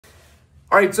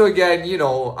All right, so again,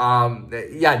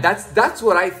 yeah, that's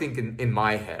what I think in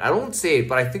my head. I don't say it,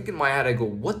 but I think in my head, I go,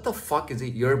 what the fuck is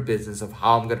it your business of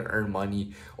how I'm gonna earn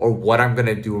money or what I'm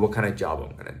gonna do or what kind of job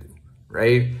I'm gonna do,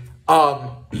 right?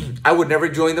 I would never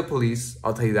join the police.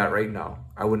 I'll tell you that right now.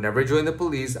 I would never join the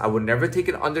police. I would never take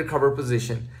an undercover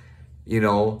position.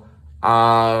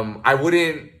 I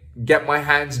wouldn't get my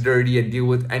hands dirty and deal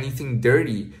with anything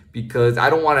dirty because I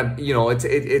don't want to,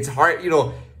 it's hard,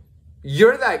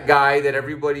 you're that guy that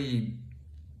everybody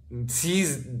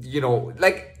sees,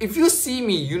 like if you see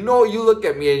me, you look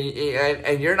at me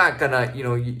and you're not gonna, you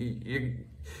know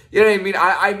what I mean?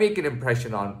 I make an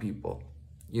impression on people,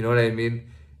 you know what I mean?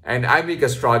 And I make a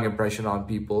strong impression on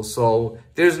people. So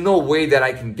there's no way that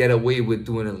I can get away with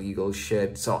doing illegal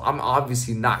shit. So I'm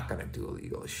obviously not gonna do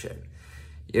illegal shit.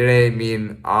 You know what I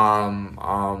mean?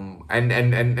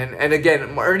 And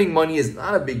again, earning money is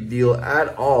not a big deal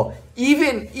at all.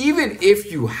 Even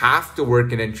if you have to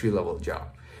work an entry-level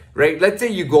job, right? Let's say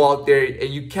you go out there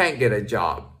and you can't get a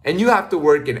job and you have to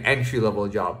work an entry-level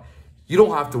job. You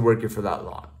don't have to work it for that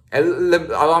long. And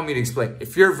allow me to explain.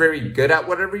 If you're very good at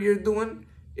whatever you're doing,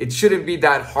 it shouldn't be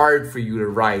that hard for you to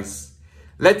rise.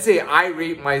 Let's say I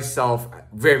rate myself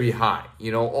very high.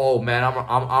 Oh man,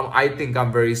 I think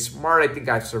I'm very smart. I think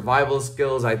I have survival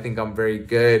skills. I think I'm very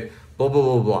good. Blah blah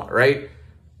blah blah. Right?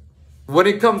 When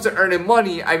it comes to earning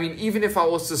money, I mean, even if I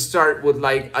was to start with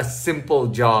like a simple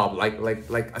job, like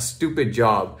a stupid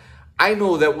job, I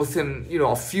know that within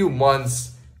a few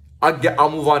months, I'll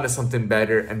move on to something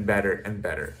better and better and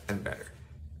better and better.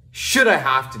 Should I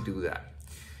have to do that?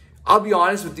 I'll be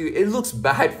honest with you, it looks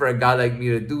bad for a guy like me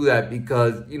to do that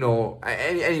because,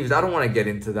 anyways, I don't want to get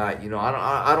into that.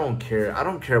 I don't care. I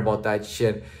don't care about that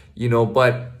shit,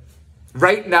 but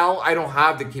right now I don't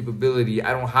have the capability.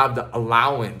 I don't have the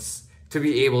allowance to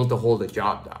be able to hold a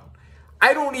job down.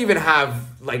 I don't even have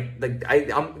I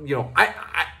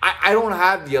don't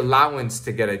have the allowance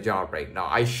to get a job right now.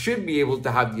 I should be able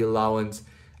to have the allowance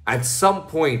at some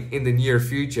point in the near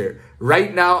future.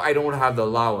 Right now, I don't have the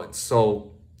allowance. So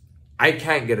I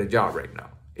can't get a job right now.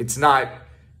 It's not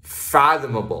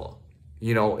fathomable.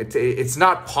 It's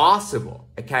not possible.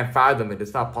 I can't fathom it.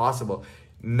 It's not possible.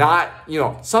 Not,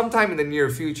 sometime in the near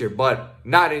future, but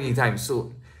not anytime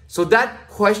soon. So that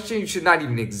question should not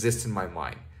even exist in my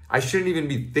mind. I shouldn't even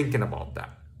be thinking about that.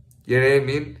 You know what I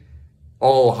mean?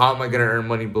 Oh, how am I going to earn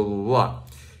money? Blah, blah, blah.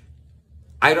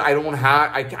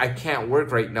 I can't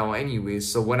work right now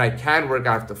anyways. So when I can work,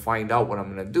 I have to find out what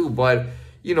I'm going to do. But,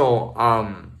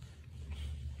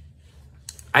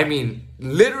 I mean,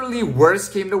 literally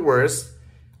worst came to worst,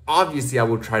 obviously I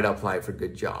would try to apply for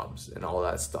good jobs and all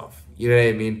that stuff. You know what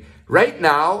I mean? Right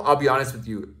now, I'll be honest with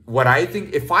you. What I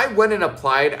think, if I went and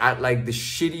applied at like the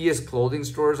shittiest clothing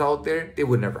stores out there, they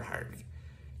would never hire me.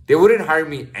 They wouldn't hire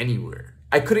me anywhere.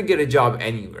 I couldn't get a job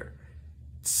anywhere.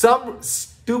 Some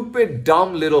stupid,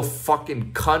 dumb little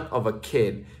fucking cunt of a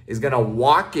kid is gonna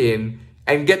walk in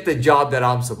and get the job that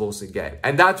I'm supposed to get.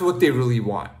 And that's what they really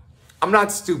want. I'm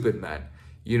not stupid, man.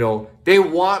 They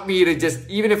want me to just,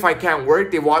 even if I can't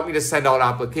work, they want me to send out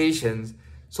applications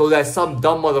so that some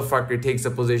dumb motherfucker takes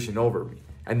a position over me.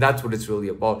 And that's what it's really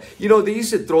about. They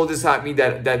used to throw this at me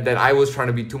that I was trying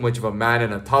to be too much of a man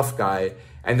and a tough guy.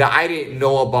 And that I didn't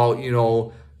know about,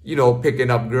 picking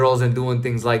up girls and doing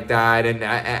things like that. And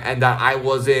that I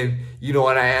wasn't,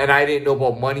 and I didn't know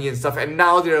about money and stuff. And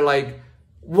now they're like,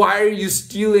 why are you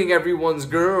stealing everyone's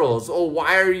girls? Oh,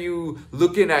 why are you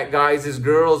looking at guys as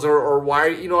girls? Or why,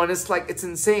 and it's like, it's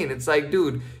insane. It's like,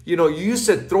 dude, you used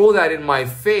to throw that in my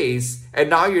face. And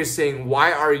now you're saying,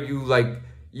 why are you like,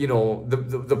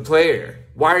 the player?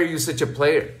 Why are you such a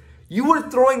player? You were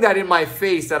throwing that in my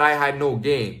face that I had no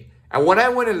game. And when I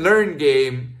went and learned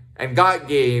game and got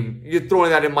game, you're throwing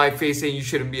that in my face saying you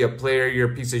shouldn't be a player.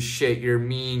 You're a piece of shit. You're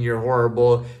mean. You're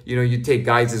horrible. You take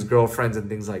guys as girlfriends and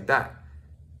things like that.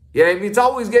 Yeah, I mean, it's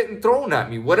always getting thrown at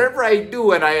me. Whatever I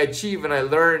do and I achieve and I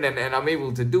learn and I'm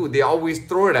able to do, they always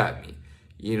throw it at me.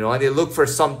 And they look for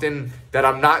something that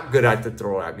I'm not good at to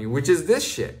throw at me, which is this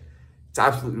shit. It's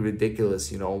absolutely ridiculous,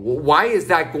 Why is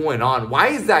that going on? Why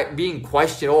is that being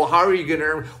questioned? Oh, how are you going to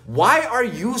earn? Why are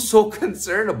you so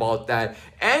concerned about that?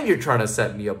 And you're trying to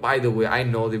set me up. By the way, I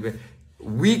know they've been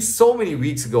so many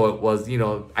weeks ago it was,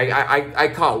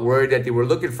 I caught word that they were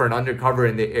looking for an undercover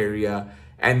in the area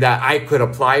and that I could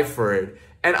apply for it.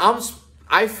 And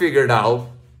I figured out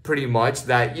pretty much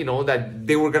that, that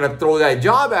they were going to throw that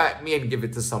job at me and give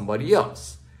it to somebody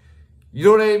else. You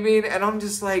know what I mean? And I'm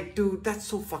just like, dude, that's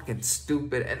so fucking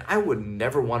stupid. And I would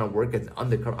never want to work as an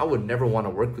undercover. I would never want to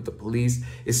work with the police,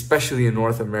 especially in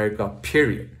North America,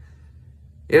 period.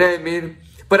 You know what I mean?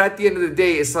 But at the end of the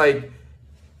day, it's like,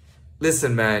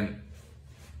 listen, man,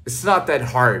 it's not that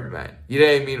hard, man. You know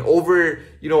what I mean? Over,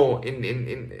 you know,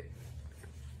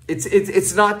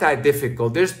 it's not that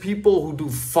difficult. There's people who do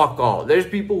fuck all. There's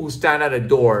people who stand at a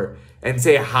door and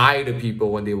say hi to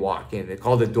people when they walk in. They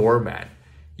call the doorman.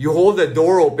 You hold the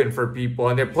door open for people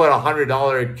and they put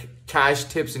 $100 cash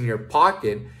tips in your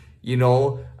pocket. You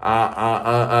know,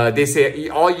 they say,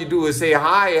 all you do is say,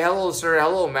 hi, hello, sir,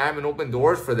 hello, ma'am, and open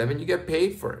doors for them and you get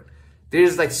paid for it.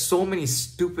 There's like so many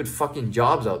stupid fucking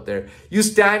jobs out there. You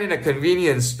stand in a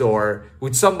convenience store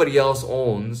which somebody else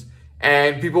owns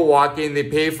and people walk in, they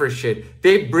pay for shit.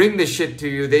 They bring the shit to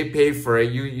you, they pay for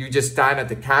it. You just stand at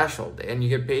the cash all day and you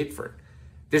get paid for it.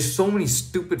 There's so many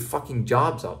stupid fucking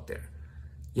jobs out there.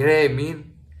 You know what I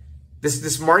mean?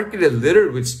 This market is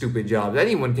littered with stupid jobs.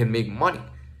 Anyone can make money.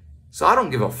 So I don't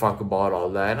give a fuck about all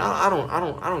that. And I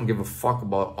don't give a fuck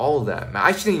about all that, man.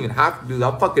 I shouldn't even have to do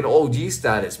that. I'm fucking OG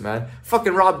status, man.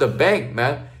 Fucking rob the bank,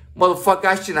 man. Motherfucker,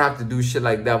 I shouldn't have to do shit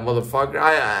like that, motherfucker.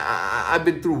 I've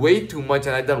been through way too much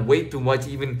and I've done way too much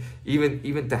even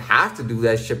to have to do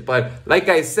that shit. But like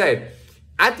I said,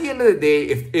 at the end of the day,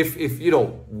 if you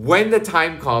know, when the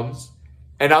time comes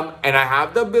and I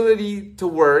have the ability to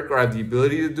work or I have the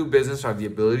ability to do business or I have the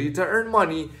ability to earn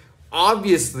money,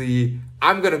 obviously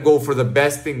I'm gonna go for the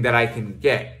best thing that I can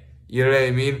get. You know what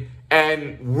I mean?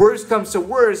 And worst comes to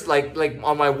worst, like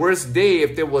on my worst day,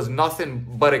 if there was nothing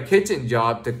but a kitchen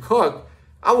job to cook,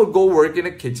 I would go work in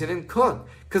a kitchen and cook.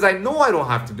 Because I know I don't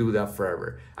have to do that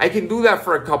forever. I can do that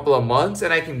for a couple of months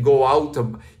and I can go out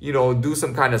to, you know, do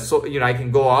some kind of, I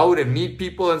can go out and meet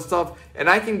people and stuff. And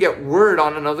I can get word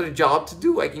on another job to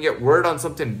do. I can get word on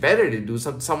something better to do,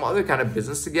 some other kind of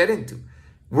business to get into.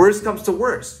 Worst comes to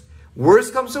worst.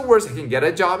 Worst comes to worst, I can get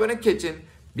a job in a kitchen,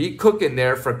 be cooking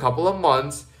there for a couple of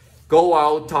months, go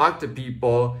out, talk to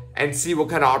people, and see what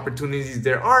kind of opportunities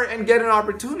there are and get an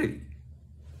opportunity.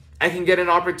 I can get an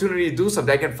opportunity to do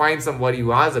something. I can find somebody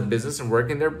who has a business and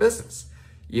work in their business,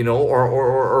 you know,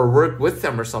 or work with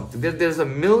them or something. There's a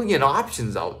million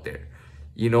options out there.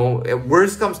 You know,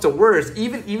 worst comes to worst,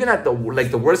 even at the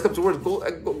worst comes to worst, go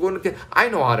in the kitchen. I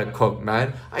know how to cook,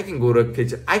 man. I can go to a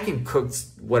kitchen. I can cook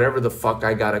whatever the fuck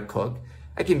I gotta cook.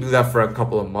 I can do that for a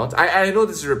couple of months. I know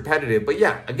this is repetitive, but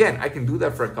yeah, again, I can do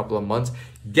that for a couple of months,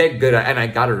 get good at, and I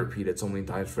gotta repeat it so many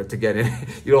times for it to get in,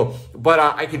 you know, but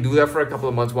I can do that for a couple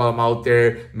of months while I'm out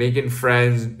there making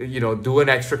friends, you know, doing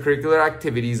extracurricular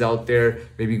activities out there,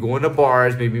 maybe going to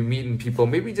bars, maybe meeting people,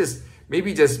 maybe just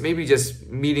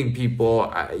meeting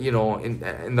people, you know,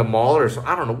 in the mall or so,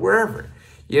 I don't know, wherever,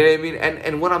 you know what I mean?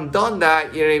 And when I'm done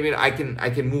that, you know what I mean? I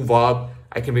can move up.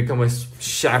 I can become a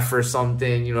chef or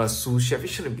something, you know, a sous chef. It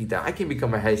shouldn't be that. I can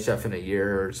become a head chef in a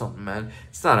year or something, man.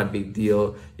 It's not a big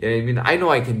deal. You know what I mean? I know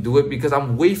I can do it because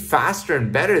I'm way faster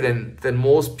and better than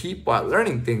most people at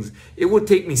learning things. It would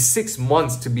take me 6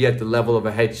 months to be at the level of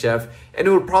a head chef, and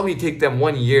it would probably take them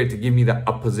 1 year to give me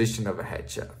a position of a head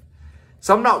chef.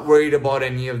 So I'm not worried about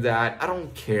any of that. I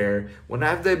don't care. When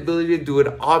I have the ability to do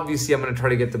it, obviously I'm going to try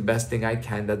to get the best thing I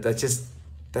can. That's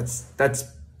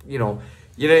you know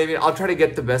what I mean? I'll try to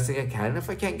get the best thing I can. And if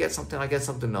I can't get something, I get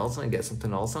something else, and I get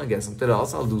something else, and I get something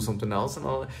else. I'll do something else, and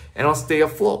I'll stay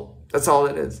afloat. That's all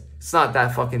it is. It's not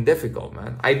that fucking difficult,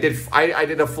 man. I did a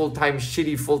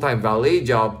shitty full-time valet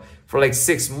job for like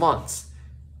 6 months.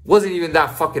 Wasn't even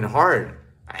that fucking hard.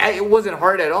 It wasn't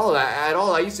hard at all.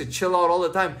 I used to chill out all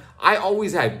the time. I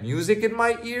always had music in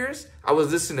my ears. I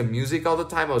was listening to music all the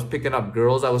time. I was picking up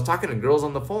girls. I was talking to girls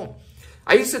on the phone.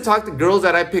 I used to talk to girls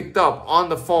that I picked up on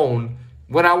the phone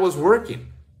when I was working,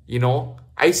 you know.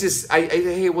 Hey,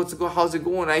 how's it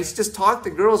going? I used to just talk to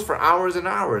girls for hours and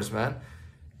hours, man.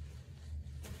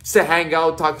 Just to hang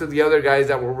out, talk to the other guys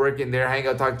that were working there, hang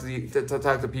out, talk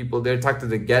to people there, talk to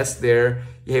the guests there.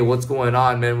 Hey, what's going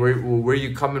on, man? Where are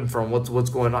you coming from? What's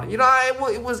going on? You know,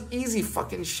 it was easy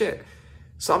fucking shit.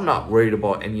 So I'm not worried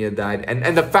about any of that.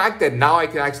 And the fact that now I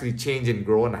can actually change and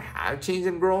grow, and I have changed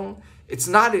and grown, it's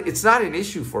not an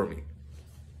issue for me.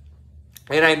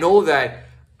 And I know that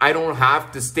I don't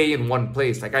have to stay in one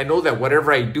place. Like, I know that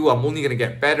whatever I do, I'm only going to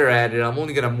get better at it. I'm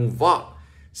only going to move up.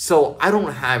 So I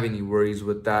don't have any worries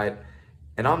with that.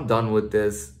 And I'm done with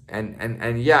this.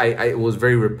 And yeah, it was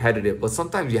very repetitive. But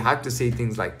sometimes you have to say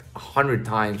things like 100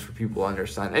 times for people to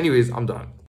understand. Anyways, I'm done.